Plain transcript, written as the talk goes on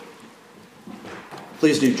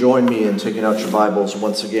Please do join me in taking out your Bibles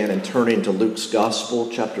once again and turning to Luke's Gospel,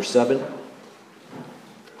 chapter 7.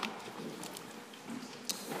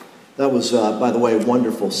 That was, by the way,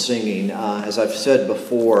 wonderful singing. As I've said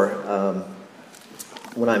before,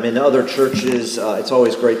 when I'm in other churches, it's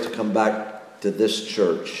always great to come back to this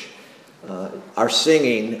church. Our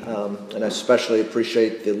singing, and I especially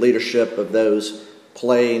appreciate the leadership of those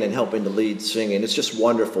playing and helping to lead singing. It's just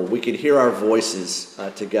wonderful. We can hear our voices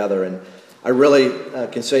together, and I really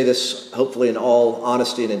can say this, hopefully in all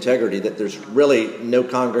honesty and integrity, that there's really no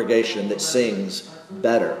congregation that sings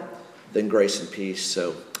better than Grace and Peace.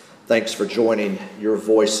 So thanks for joining your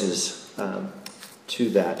voices to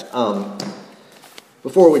that.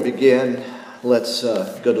 Before we begin, let's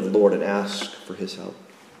go to the Lord and ask for His help.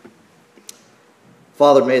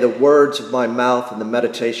 Father, may the words of my mouth and the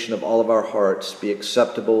meditation of all of our hearts be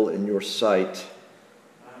acceptable in your sight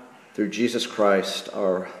through Jesus Christ,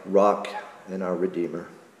 our rock and our Redeemer.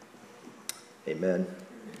 Amen.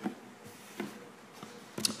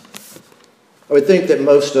 I would think that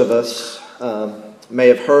most of us may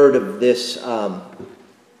have heard of this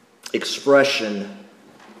expression,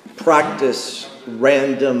 practice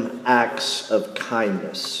random acts of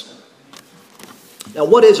kindness. Now,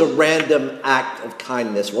 what is a random act of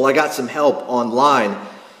kindness? Well, I got some help online.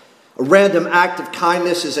 A random act of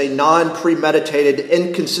kindness is a non-premeditated,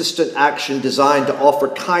 inconsistent action designed to offer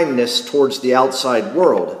kindness towards the outside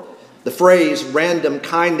world. The phrase random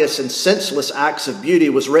kindness and senseless acts of beauty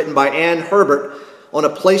was written by Ann Herbert on a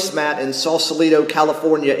placemat in Sausalito,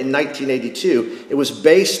 California in 1982. It was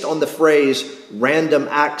based on the phrase random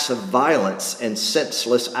acts of violence and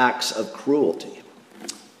senseless acts of cruelty.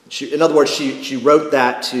 In other words, she wrote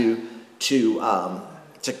that to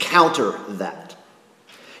counter that.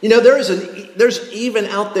 You know, there's even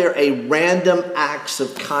out there a Random Acts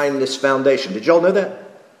of Kindness Foundation. Did y'all know that?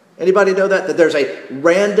 Anybody know that? That there's a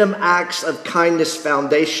Random Acts of Kindness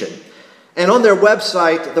Foundation. And on their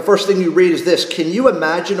website, the first thing you read is this: can you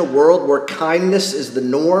imagine a world where kindness is the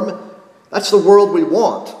norm? That's the world we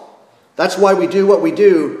want. That's why we do what we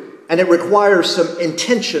do, and it requires some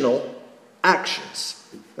intentional actions.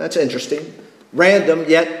 That's interesting. Random,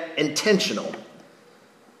 yet intentional.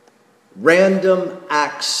 Random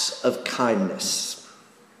acts of kindness.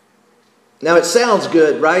 Now, it sounds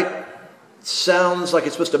good, right? It sounds like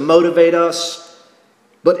it's supposed to motivate us.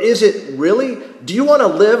 But is it really? Do you want to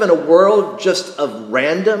live in a world just of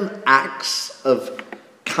random acts of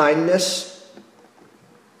kindness?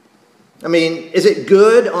 I mean, is it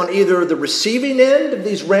good on either the receiving end of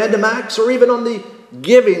these random acts or even on the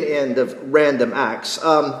giving end of random acts?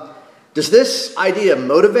 Does this idea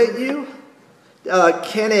motivate you?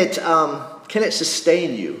 Can it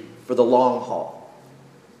sustain you for the long haul?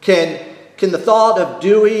 Can the thought of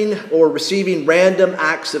doing or receiving random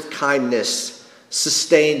acts of kindness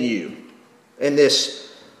sustain you in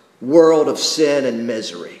this world of sin and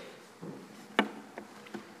misery?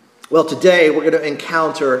 Well, today we're going to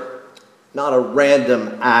encounter not a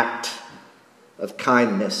random act of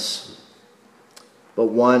kindness, but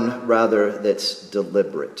one rather that's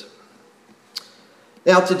deliberate.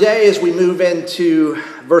 Now today, as we move into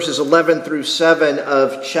verses 11 through 7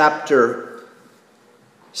 of chapter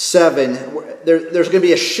 7, there's going to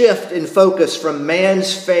be a shift in focus from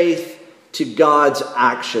man's faith to God's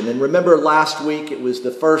action. And remember last week, it was the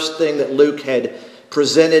first thing that Luke had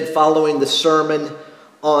presented following the sermon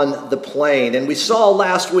on the plain. And we saw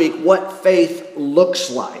last week what faith looks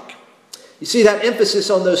like. You see, that emphasis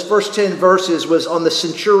on those first 10 verses was on the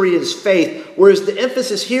centurion's faith, whereas the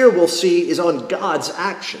emphasis here we'll see is on God's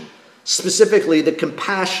action, specifically the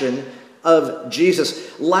compassion of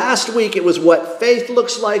Jesus. Last week it was what faith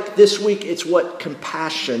looks like. This week it's what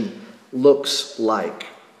compassion looks like.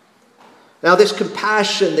 Now, this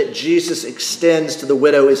compassion that Jesus extends to the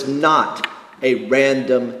widow is not a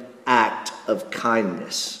random act of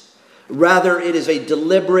kindness. Rather, it is a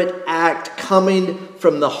deliberate act coming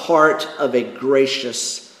from the heart of a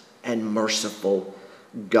gracious and merciful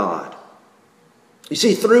God. You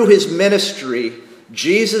see, through his ministry,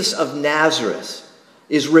 Jesus of Nazareth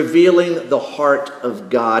is revealing the heart of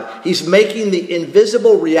God. He's making the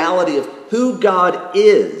invisible reality of who God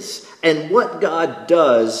is and what God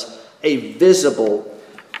does a visible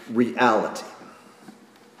reality.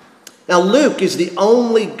 Now, Luke is the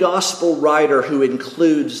only gospel writer who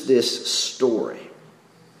includes this story.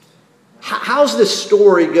 How's this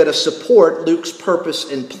story going to support Luke's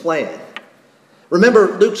purpose and plan?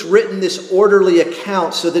 Remember, Luke's written this orderly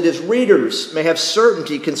account so that his readers may have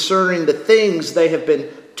certainty concerning the things they have been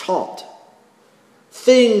taught.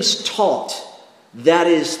 Things taught, that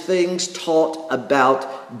is, things taught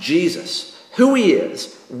about Jesus. who he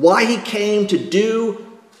is, why he came to do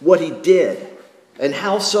what he did, and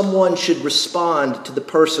how someone should respond to the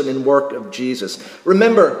person and work of Jesus.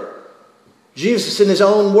 Remember, Jesus in his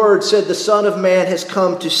own words said the Son of Man has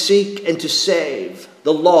come to seek and to save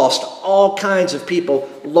the lost, all kinds of people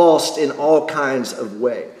lost in all kinds of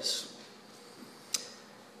ways.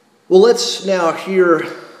 Well, let's now hear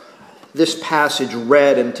this passage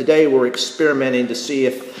read, and today we're experimenting to see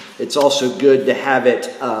if it's also good to have it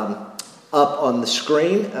up on the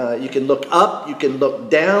screen. You can look up, you can look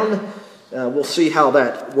down. We'll see how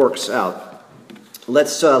that works out.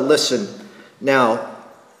 Let's listen now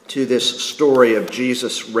to this story of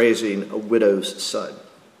Jesus raising a widow's son.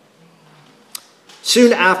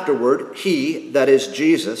 Soon afterward, he, that is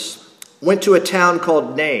Jesus, went to a town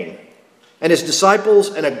called Nain, and his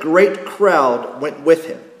disciples and a great crowd went with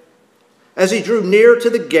him. As he drew near to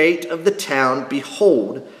the gate of the town,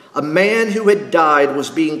 behold, a man who had died was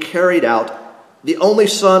being carried out, the only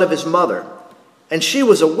son of his mother, and she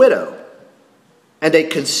was a widow, and a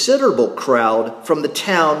considerable crowd from the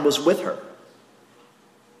town was with her.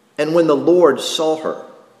 And when the Lord saw her,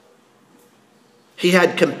 he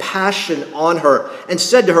had compassion on her and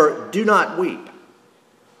said to her, "Do not weep."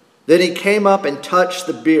 Then he came up and touched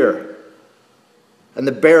the bier, and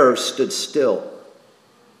the bearers stood still.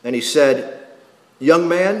 And he said, "Young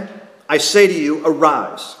man, I say to you,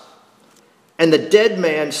 arise." And the dead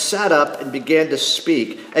man sat up and began to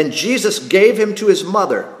speak, and Jesus gave him to his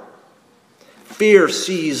mother. Fear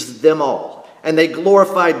seized them all, and they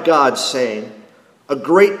glorified God, saying, "A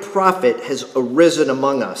great prophet has arisen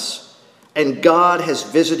among us, and God has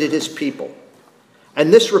visited his people."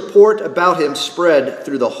 And this report about him spread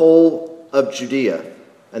through the whole of Judea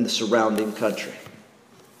and the surrounding country.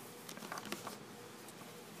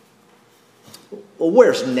 Well,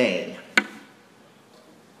 where's Nain?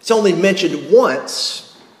 It's only mentioned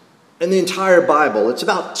once in the entire Bible. It's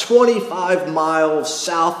about 25 miles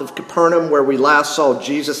south of Capernaum, where we last saw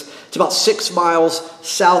Jesus. It's about 6 miles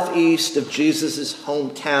southeast of Jesus'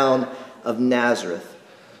 hometown of Nazareth.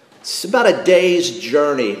 It's about a day's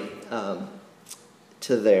journey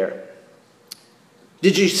to there.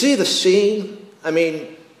 Did you see the scene? I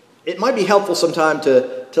mean, it might be helpful sometime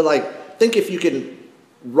to think if you can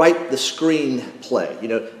write the screenplay,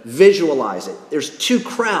 visualize it. There's 2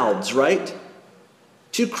 crowds, right?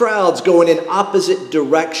 2 crowds going in opposite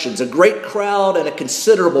directions, a great crowd and a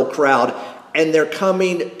considerable crowd, and they're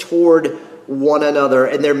coming toward one another,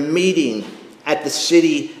 and they're meeting at the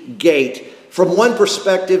city gate. From one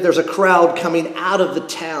perspective, there's a crowd coming out of the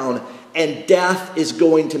town, and death is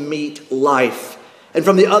going to meet life. And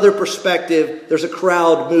from the other perspective, there's a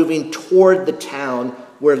crowd moving toward the town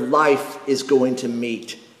where life is going to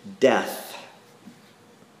meet death.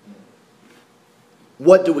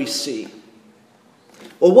 What do we see?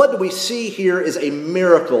 Well, what do we see here is a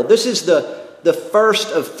miracle. This is the first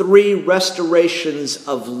of 3 restorations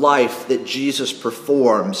of life that Jesus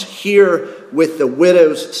performs. Here with the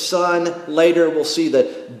widow's son. Later we'll see the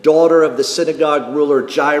daughter of the synagogue ruler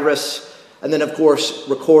Jairus. And then, of course,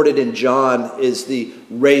 recorded in John is the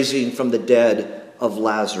raising from the dead of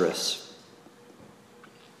Lazarus.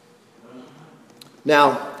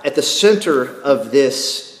 Now, at the center of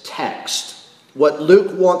this text, what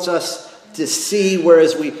Luke wants us to see,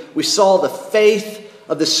 whereas we saw the faith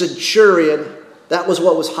of the centurion, that was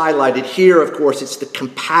what was highlighted. Here, of course, it's the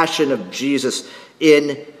compassion of Jesus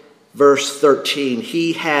in verse 13.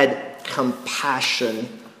 He had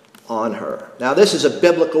compassion on her. Now, this is a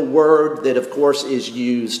biblical word that, of course, is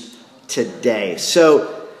used today.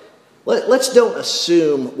 So let's don't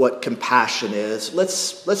assume what compassion is.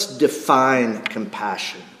 Let's define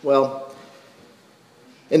compassion. Well,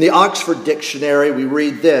 in the Oxford Dictionary, we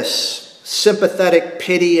read this: sympathetic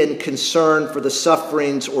pity and concern for the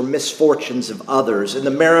sufferings or misfortunes of others. In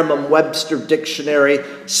the Merriam-Webster Dictionary,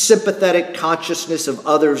 sympathetic consciousness of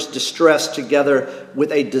others' distress together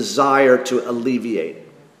with a desire to alleviate.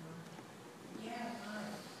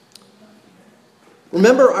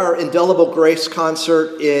 Remember our Indelible Grace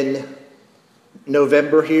concert in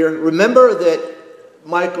November here? Remember that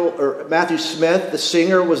Matthew Smith, the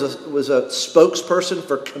singer, was a spokesperson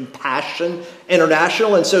for Compassion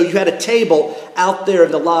International. And so you had a table out there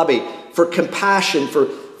in the lobby for compassion,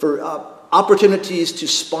 for opportunities to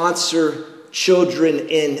sponsor children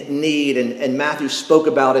in need. And Matthew spoke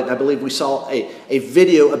about it. I believe we saw a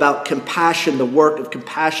video about compassion, the work of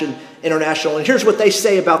Compassion International. And here's what they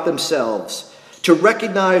say about themselves: to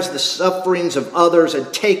recognize the sufferings of others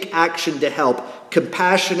and take action to help.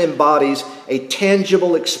 Compassion embodies a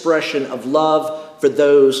tangible expression of love for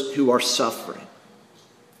those who are suffering.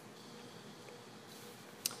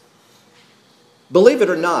 Believe it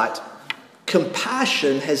or not,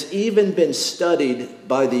 compassion has even been studied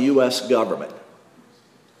by the U.S. government.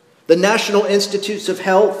 The National Institutes of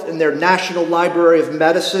Health in their National Library of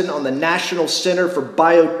Medicine on the National Center for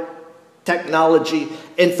Biotechnology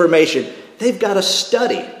Information, they've got a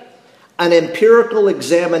study, an empirical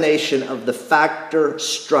examination of the factor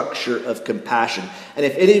structure of compassion. And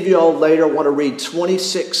if any of you all later want to read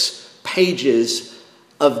 26 pages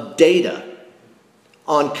of data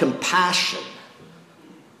on compassion,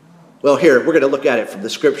 well, here, we're going to look at it from the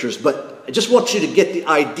scriptures, but I just want you to get the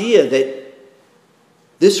idea that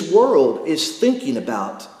this world is thinking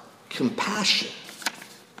about compassion.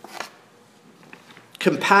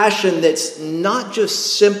 Compassion that's not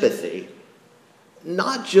just sympathy,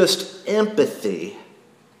 not just empathy,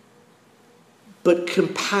 but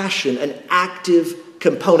compassion, an active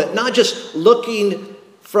component. Not just looking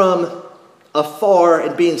from afar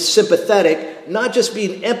and being sympathetic, not just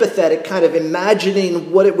being empathetic, kind of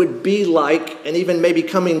imagining what it would be like and even maybe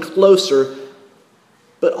coming closer,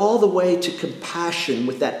 but all the way to compassion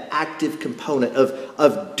with that active component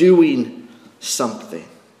of doing something.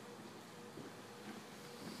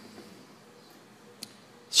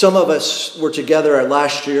 Some of us were together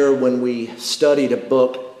last year when we studied a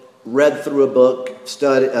book, read through a book,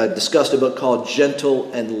 discussed a book called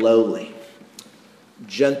Gentle and Lowly.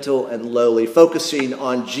 Gentle and lowly, focusing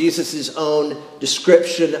on Jesus' own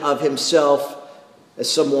description of himself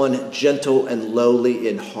as someone gentle and lowly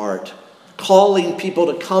in heart, calling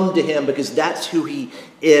people to come to him because that's who he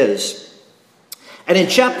is. And in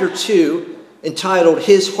chapter 2, entitled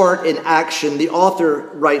His Heart in Action, the author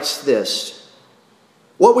writes this: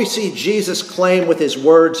 what we see Jesus claim with his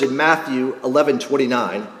words in Matthew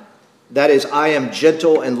 11:29, that is, I am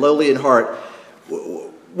gentle and lowly in heart,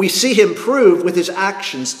 we see him prove with his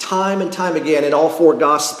actions time and time again in all four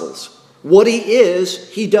Gospels. What he is,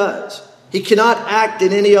 he does. He cannot act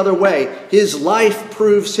in any other way. His life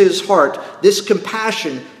proves his heart. This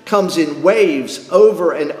compassion comes in waves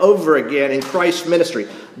over and over again in Christ's ministry,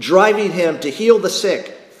 driving him to heal the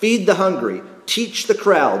sick, feed the hungry, teach the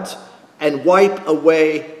crowds, and wipe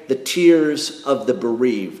away the tears of the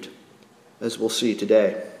bereaved, as we'll see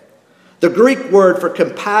today. The Greek word for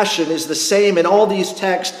compassion is the same in all these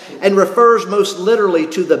texts and refers most literally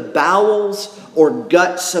to the bowels or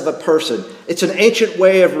guts of a person. It's an ancient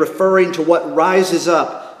way of referring to what rises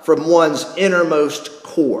up from one's innermost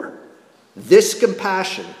core. This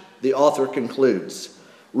compassion, the author concludes,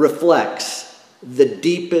 reflects the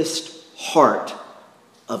deepest heart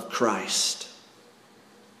of Christ.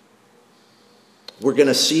 We're going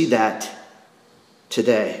to see that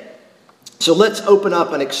today. So let's open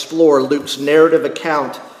up and explore Luke's narrative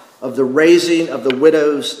account of the raising of the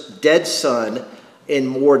widow's dead son in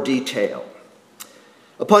more detail.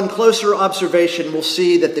 Upon closer observation, we'll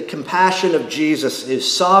see that the compassion of Jesus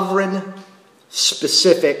is sovereign,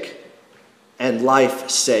 specific, and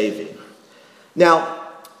life-saving. Now,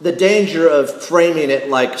 the danger of framing it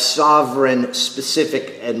like sovereign,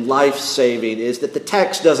 specific, and life-saving is that the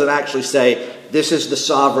text doesn't actually say, this is the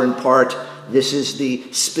sovereign part, this is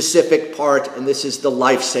the specific part, and this is the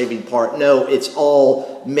life-saving part. No, it's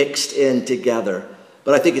all mixed in together.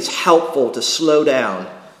 But I think it's helpful to slow down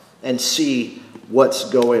and see what's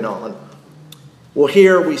going on. Well,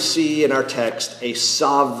 here we see in our text a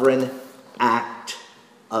sovereign act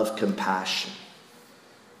of compassion.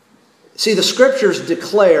 See, the scriptures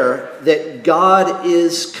declare that God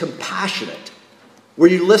is compassionate. Were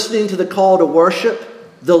you listening to the call to worship?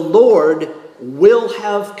 The Lord will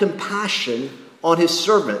have compassion on his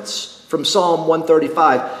servants, from Psalm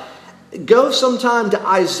 135. Go sometime to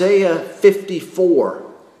Isaiah 54.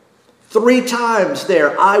 3 times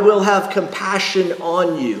there, I will have compassion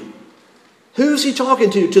on you. Who's he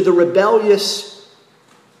talking to? To the rebellious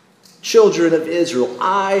children of Israel.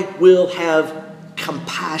 I will have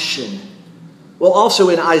compassion. Well, also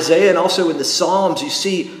in Isaiah and also in the Psalms, you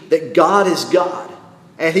see that God is God.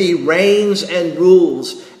 And he reigns and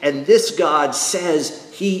rules. And this God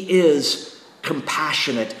says he is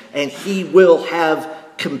compassionate. And he will have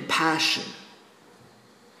compassion.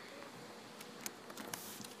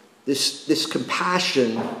 This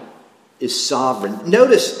compassion is sovereign.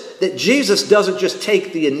 Notice that Jesus doesn't just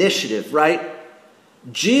take the initiative, right?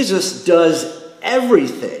 Jesus does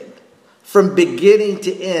everything from beginning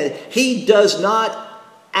to end. He does not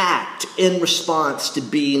act in response to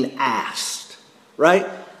being asked, right?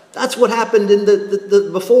 That's what happened in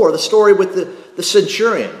the story with the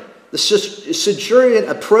centurion. The centurion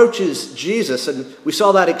approaches Jesus, and we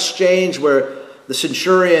saw that exchange where the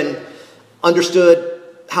centurion understood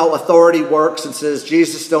how authority works and says,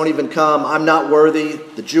 Jesus, don't even come. I'm not worthy.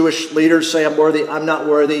 The Jewish leaders say I'm worthy. I'm not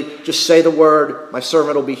worthy. Just say the word. My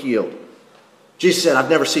servant will be healed. Jesus said, I've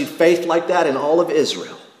never seen faith like that in all of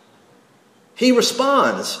Israel. He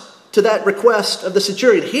responds to that request of the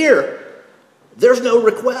centurion. Here, there's no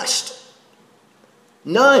request.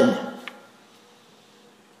 None.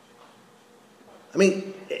 I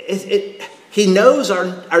mean, he knows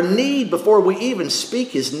our need before we even speak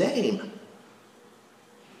his name.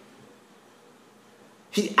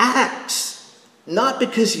 He acts not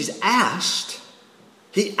because he's asked.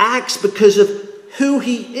 He acts because of who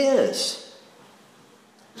he is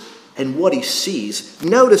and what he sees.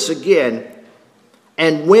 Notice again,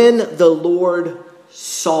 and when the Lord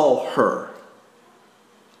saw her,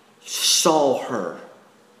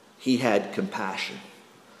 he had compassion.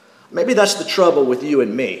 Maybe that's the trouble with you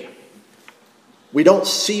and me. We don't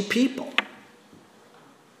see people.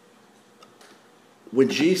 When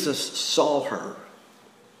Jesus saw her,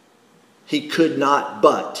 he could not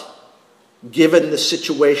but, given the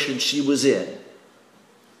situation she was in,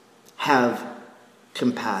 have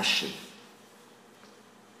compassion.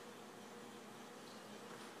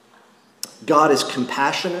 God is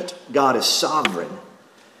compassionate. God is sovereign.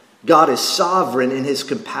 God is sovereign in his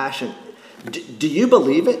compassion. Do you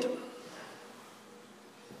believe it?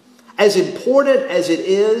 As important as it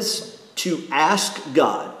is to ask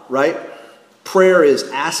God, right? Prayer is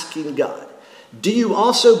asking God. Do you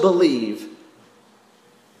also believe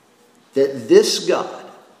that this God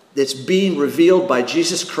that's being revealed by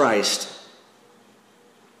Jesus Christ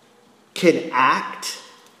can act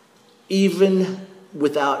even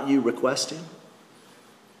without you requesting?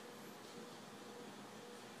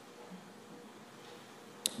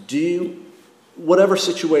 Do you, whatever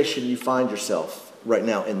situation you find yourself right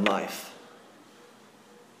now in life,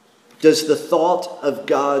 does the thought of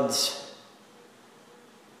God's,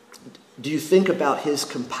 do you think about his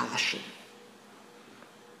compassion?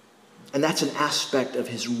 And that's an aspect of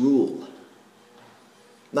his rule.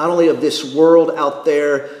 Not only of this world out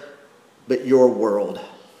there, but your world.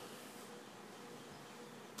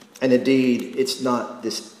 And indeed, it's not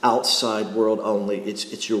this outside world only,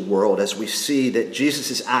 it's your world. As we see that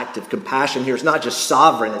Jesus' act of compassion here is not just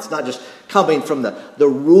sovereign, it's not just coming from the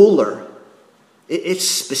ruler. It's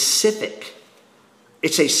specific.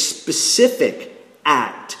 It's a specific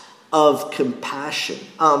act of compassion.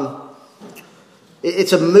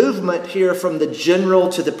 It's a movement here from the general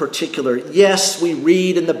to the particular. Yes, we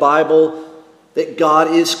read in the Bible that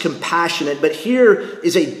God is compassionate, but here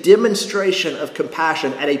is a demonstration of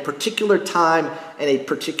compassion at a particular time and a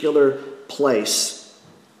particular place.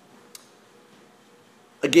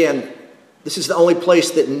 Again, this is the only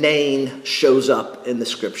place that Nain shows up in the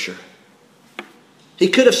scripture. He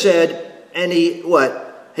could have said, and he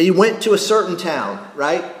went to a certain town,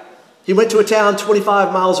 right? He went to a town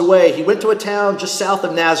 25 miles away. He went to a town just south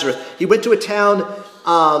of Nazareth. He went to a town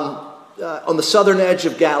on the southern edge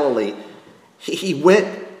of Galilee. He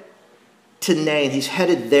went to Nain. He's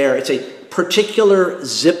headed there. It's a particular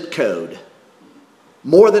zip code.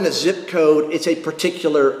 More than a zip code, it's a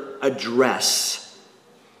particular address.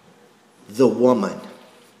 The woman.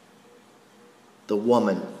 The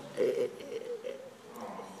woman.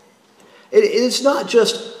 It's not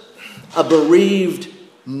just a bereaved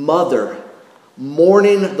mother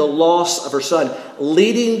mourning the loss of her son,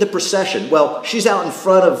 leading the procession. Well, she's out in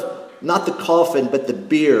front of not the coffin, but the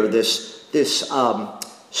bier, this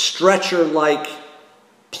stretcher-like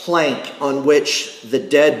plank on which the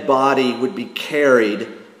dead body would be carried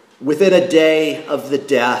within a day of the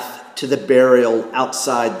death to the burial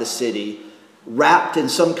outside the city, wrapped in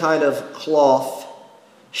some kind of cloth.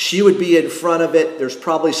 She would be in front of it. There's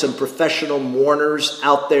probably some professional mourners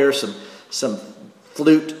out there, some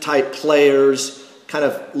flute-type players, kind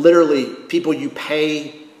of literally people you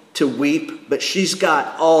pay to weep, but she's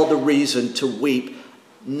got all the reason to weep.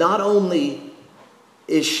 Not only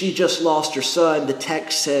is she just lost her son, the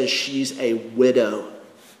text says she's a widow,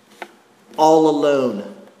 all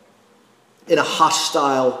alone in a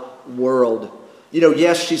hostile world. You know,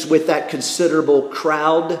 yes, she's with that considerable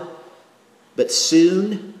crowd, but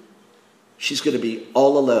soon she's going to be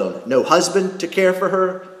all alone. No husband to care for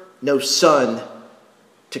her, no son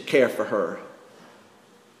to care for her.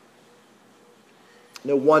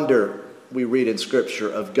 No wonder we read in Scripture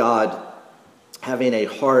of God having a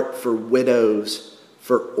heart for widows,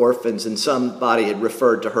 for orphans, and somebody had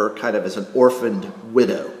referred to her kind of as an orphaned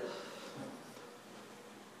widow.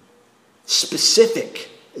 Specific,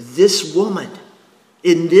 this woman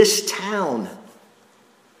in this town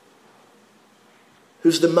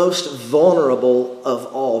who's the most vulnerable of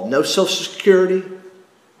all. No Social Security.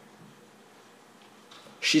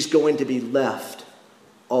 She's going to be left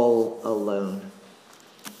all alone.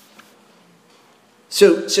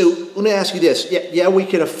 So let me ask you this. Yeah, we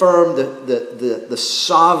can affirm the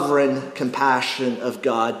sovereign compassion of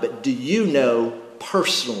God, but do you know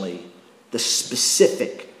personally the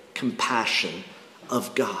specific compassion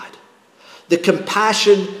of God? The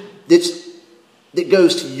compassion that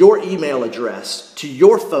goes to your email address, to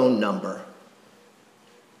your phone number,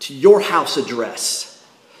 to your house address.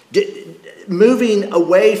 Moving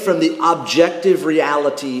away from the objective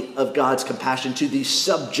reality of God's compassion to the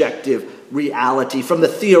subjective reality, from the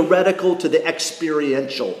theoretical to the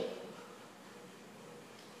experiential.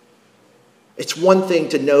 It's one thing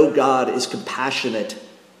to know God is compassionate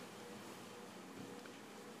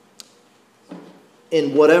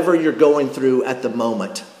in whatever you're going through at the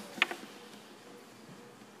moment.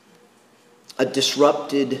 A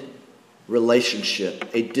disrupted relationship,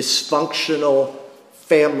 a dysfunctional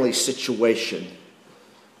family situation,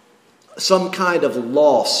 some kind of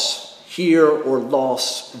loss here or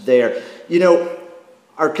loss there. You know,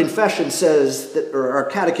 our confession says that, or our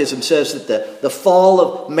catechism says that the fall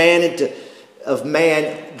of man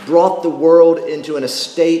brought the world into an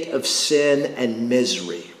estate of sin and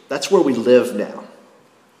misery. That's where we live now,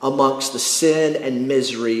 amongst the sin and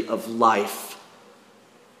misery of life.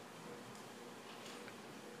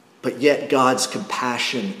 But yet God's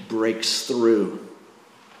compassion breaks through.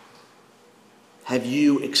 Have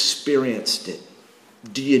you experienced it?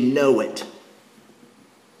 Do you know it?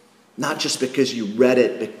 Not just because you read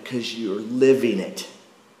it, because you're living it.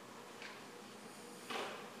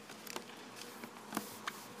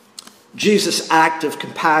 Jesus' act of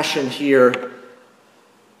compassion here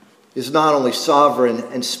is not only sovereign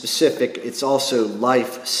and specific, it's also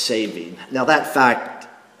life-saving. Now that fact,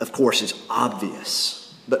 of course, is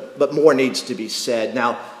obvious, but more needs to be said.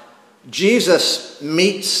 Now, Jesus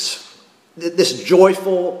meets this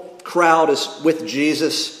joyful crowd is with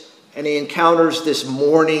Jesus, and he encounters this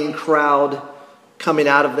mourning crowd coming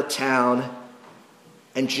out of the town,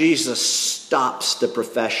 and Jesus stops the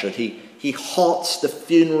procession. He halts the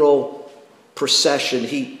funeral procession.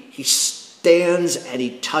 He stands and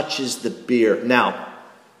he touches the bier. Now,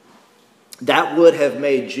 that would have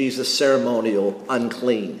made Jesus ceremonial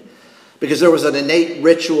unclean, because there was an innate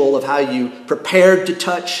ritual of how you prepared to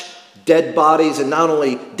touch dead bodies, and not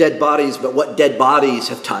only dead bodies, but what dead bodies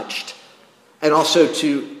have touched, and also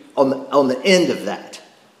on the end of that.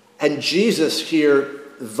 And Jesus here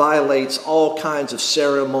violates all kinds of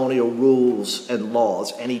ceremonial rules and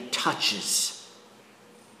laws, and he touches.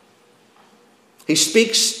 He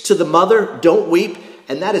speaks to the mother, "Don't weep,"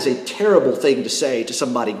 and that is a terrible thing to say to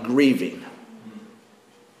somebody grieving,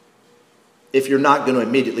 if you're not going to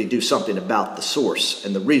immediately do something about the source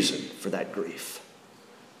and the reason for that grief.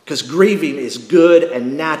 Because grieving is good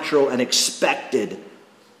and natural and expected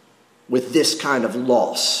with this kind of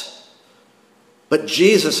loss. But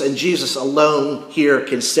Jesus and Jesus alone here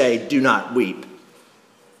can say, "Do not weep."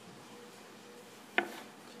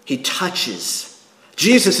 He touches.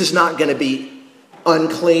 Jesus is not going to be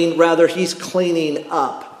unclean. Rather, he's cleaning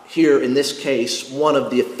up here, in this case, one of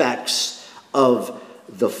the effects of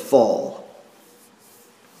the fall.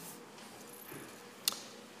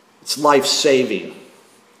 It's life-saving.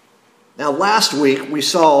 Now, last week we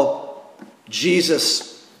saw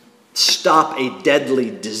Jesus stop a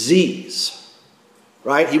deadly disease,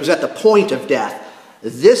 right? He was at the point of death.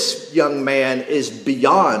 This young man is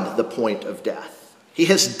beyond the point of death. He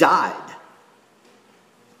has died.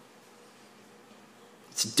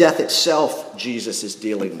 It's death itself Jesus is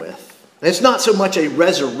dealing with. And it's not so much a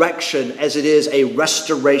resurrection as it is a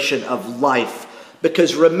restoration of life.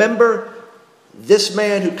 Because remember, this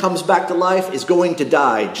man who comes back to life is going to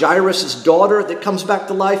die. Jairus' daughter that comes back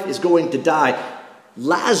to life is going to die.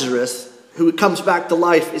 Lazarus, who comes back to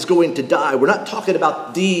life, is going to die. We're not talking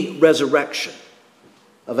about the resurrection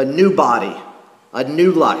of a new body, a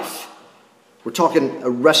new life. We're talking a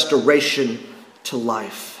restoration to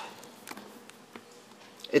life.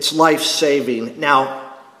 It's life-saving.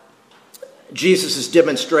 Now, Jesus is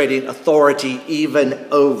demonstrating authority even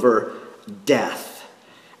over death.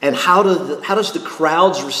 And how does the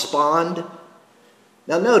crowds respond?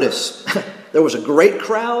 Now notice, there was a great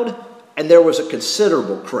crowd and there was a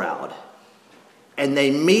considerable crowd. And they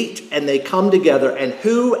meet and they come together. And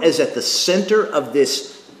who is at the center of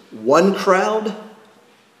this one crowd?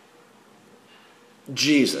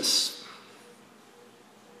 Jesus.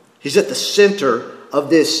 He's at the center of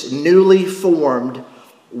this newly formed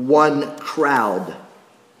one crowd.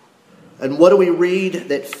 And what do we read?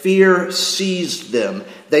 That fear seized them.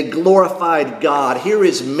 They glorified God. Here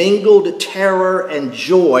is mingled terror and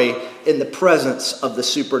joy in the presence of the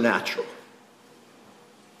supernatural.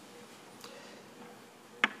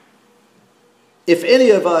 If any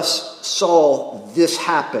of us saw this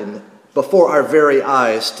happen before our very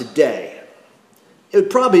eyes today, it would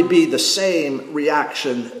probably be the same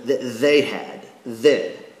reaction that they had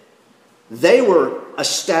then. They were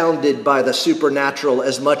astounded by the supernatural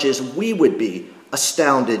as much as we would be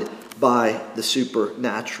astounded by the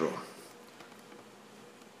supernatural.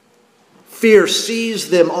 Fear seized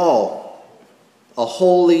them all, a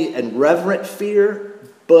holy and reverent fear,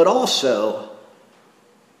 but also,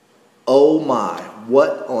 oh my,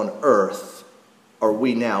 what on earth are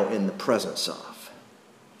we now in the presence of?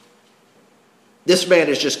 This man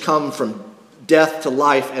has just come from death to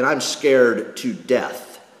life, and I'm scared to death.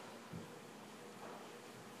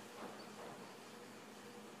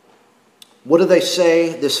 What do they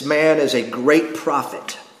say? This man is a great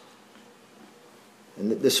prophet,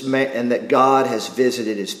 and that God has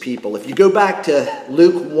visited his people. If you go back to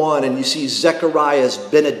Luke 1 and you see Zechariah's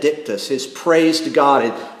Benedictus, his praise to God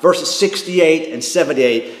in verses 68 and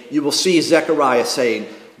 78, you will see Zechariah saying,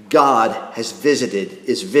 God is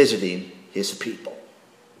visiting his people.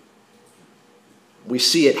 We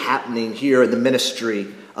see it happening here in the ministry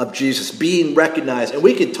of Jesus, being recognized. And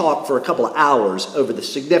we could talk for a couple of hours over the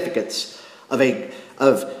significance of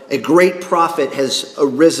a great prophet has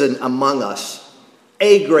arisen among us.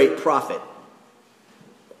 A great prophet,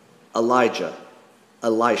 Elijah,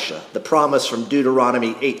 Elisha. The promise from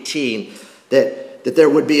Deuteronomy 18 that there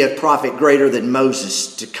would be a prophet greater than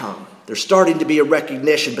Moses to come. There's starting to be a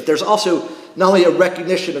recognition, but there's also not only a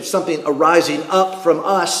recognition of something arising up from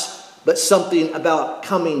us, but something about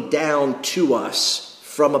coming down to us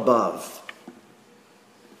from above.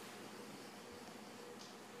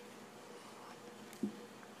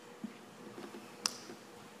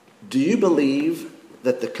 Do you believe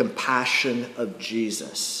that the compassion of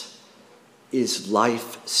Jesus is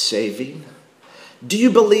life-saving? Do you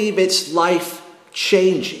believe it's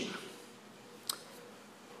life-changing?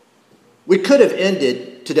 We could have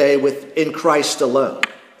ended today with "in Christ alone."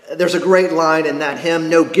 There's a great line in that hymn,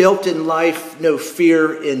 "No guilt in life, no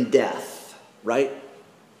fear in death," right?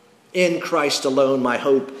 In Christ alone my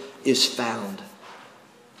hope is found.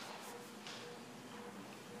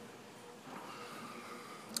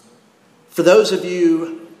 For those of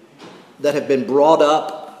you that have been brought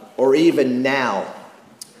up, or even now,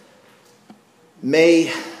 may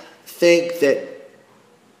think that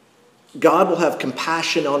God will have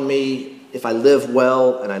compassion on me if I live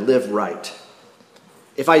well and I live right.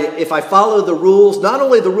 If I follow the rules, not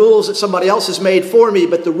only the rules that somebody else has made for me,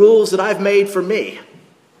 but the rules that I've made for me.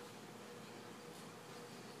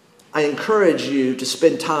 I encourage you to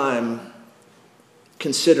spend time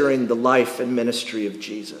considering the life and ministry of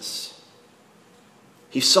Jesus.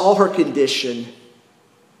 He saw her condition.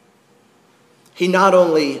 He not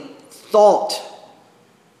only thought,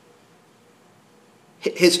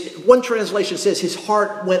 one translation says his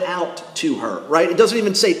heart went out to her, right? It doesn't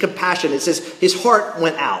even say compassion. It says his heart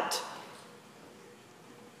went out.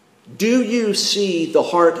 Do you see the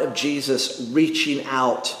heart of Jesus reaching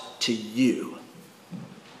out to you?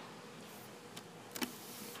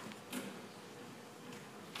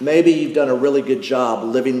 Maybe you've done a really good job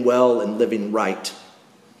living well and living right,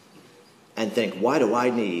 and think, why do I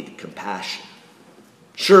need compassion?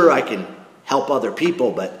 Sure, I can help other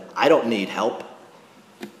people, but I don't need help.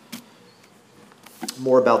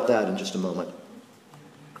 More about that in just a moment.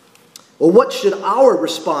 Well, what should our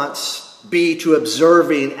response be to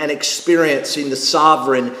observing and experiencing the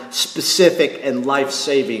sovereign, specific, and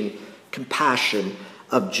life-saving compassion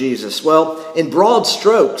of Jesus? Well, in broad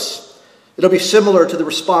strokes, it'll be similar to the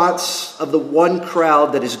response of the one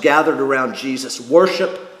crowd that is gathered around Jesus: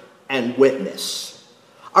 worship and witness.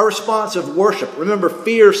 Our response of worship, remember,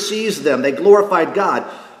 fear seized them. They glorified God.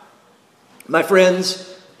 My friends,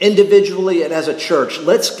 individually and as a church,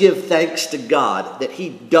 let's give thanks to God that he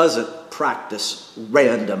doesn't practice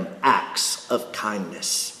random acts of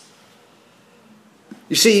kindness.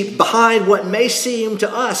 You see, behind what may seem to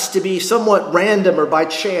us to be somewhat random or by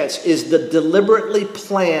chance is the deliberately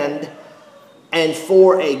planned and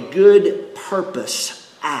for a good purpose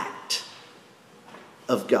act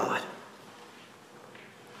of God.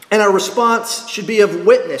 And our response should be of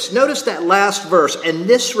witness. Notice that last verse, "And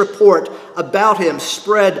this report about him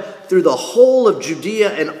spread through the whole of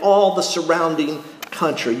Judea and all the surrounding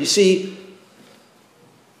country." You see,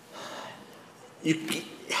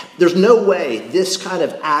 there's no way this kind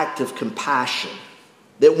of act of compassion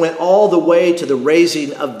that went all the way to the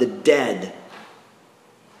raising of the dead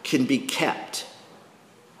can be kept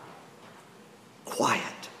quiet.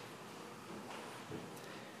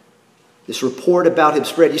 This report about him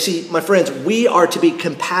spread. You see, my friends, we are to be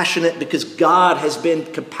compassionate because God has been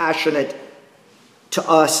compassionate to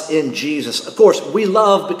us in Jesus. Of course, we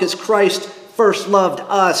love because Christ first loved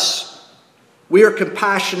us. We are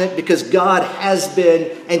compassionate because God has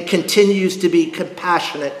been and continues to be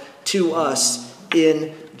compassionate to us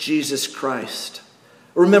in Jesus Christ.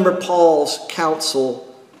 Remember Paul's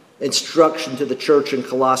counsel, instruction to the church in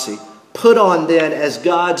Colossae. Put on then as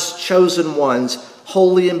God's chosen ones,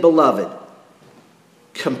 holy and beloved,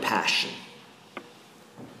 compassion,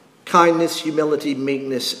 kindness, humility,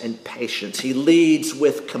 meekness, and patience. He leads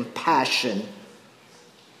with compassion.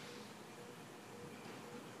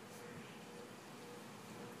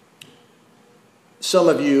 Some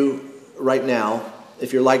of you right now,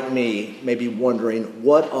 if you're like me, may be wondering,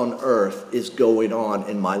 what on earth is going on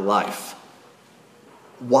in my life?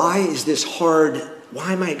 Why is this hard?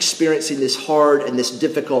 Why am I experiencing this hard and this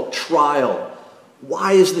difficult trial?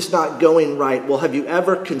 Why is this not going right? Well, have you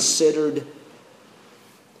ever considered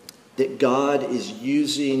that God is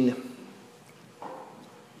using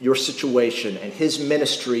your situation and his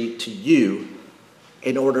ministry to you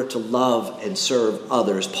in order to love and serve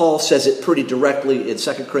others? Paul says it pretty directly in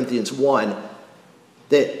 2 Corinthians 1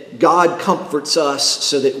 that God comforts us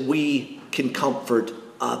so that we can comfort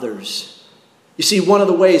others. You see, one of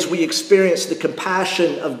the ways we experience the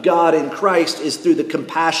compassion of God in Christ is through the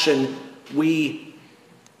compassion we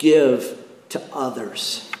give to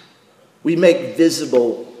others. We make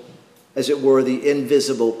visible, as it were, the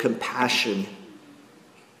invisible compassion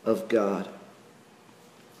of God.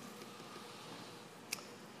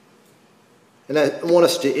 And I want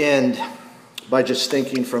us to end by just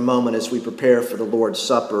thinking for a moment as we prepare for the Lord's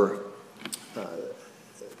Supper,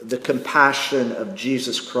 the compassion of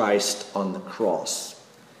Jesus Christ on the cross.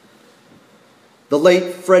 The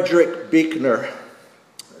late Frederick Buechner,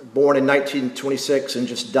 born in 1926 and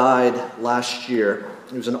just died last year.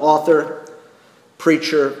 He was an author,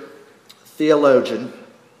 preacher, theologian.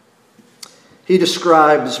 He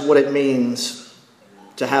describes what it means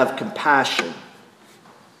to have compassion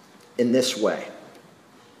in this way.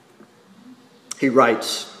 He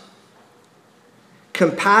writes,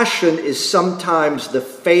 compassion is sometimes the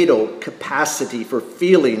fatal capacity for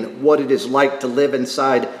feeling what it is like to live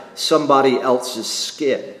inside somebody else's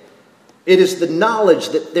skin. It is the knowledge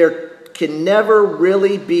that there can never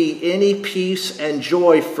really be any peace and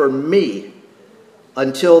joy for me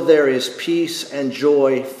until there is peace and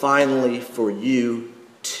joy finally for you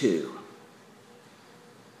too.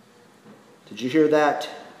 Did you hear that?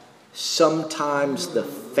 Sometimes the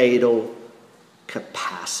fatal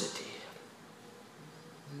capacity.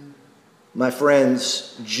 My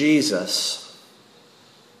friends, Jesus,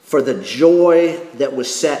 for the joy that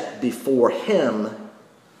was set before him,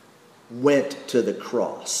 went to the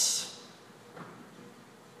cross.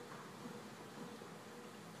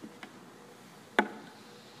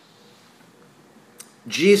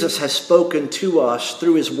 Jesus has spoken to us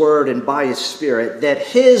through his word and by his Spirit that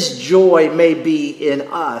his joy may be in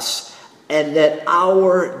us and that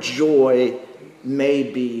our joy may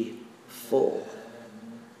be full.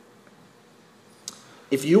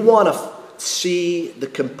 If you want to see the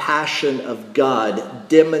compassion of God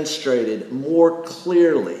demonstrated more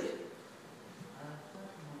clearly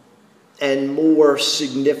and more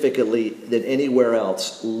significantly than anywhere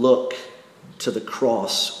else, look to the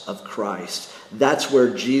cross of Christ. That's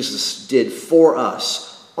where Jesus did for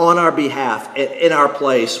us, on our behalf, and in our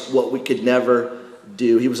place, what we could never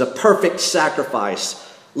do. He was a perfect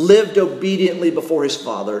sacrifice, lived obediently before his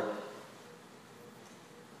Father.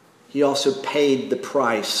 He also paid the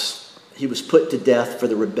price. He was put to death for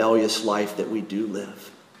the rebellious life that we do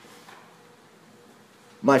live.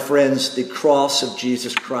 My friends, the cross of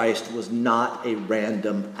Jesus Christ was not a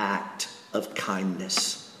random act of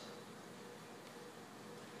kindness.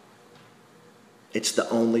 It's the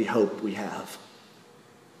only hope we have.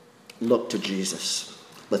 Look to Jesus.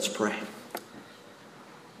 Let's pray.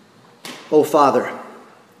 Oh, Father,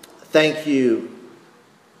 thank you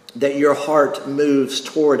that your heart moves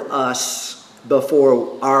toward us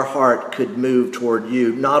before our heart could move toward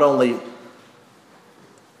you. Not only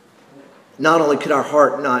could our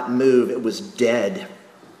heart not move, it was dead.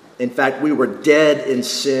 In fact, we were dead in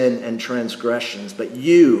sin and transgressions, but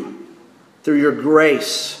you, through your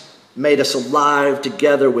grace, made us alive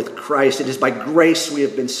together with Christ. It is by grace we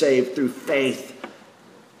have been saved through faith.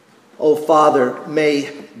 Oh, Father, may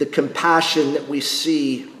the compassion that we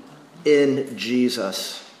see in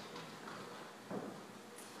Jesus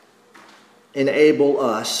enable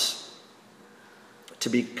us to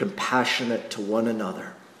be compassionate to one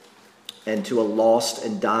another and to a lost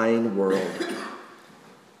and dying world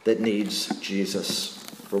that needs Jesus.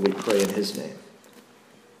 For we pray in his name.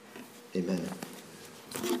 Amen.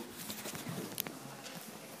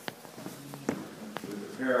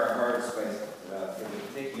 prepare our hearts for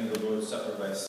the taking of the Lord's Supper by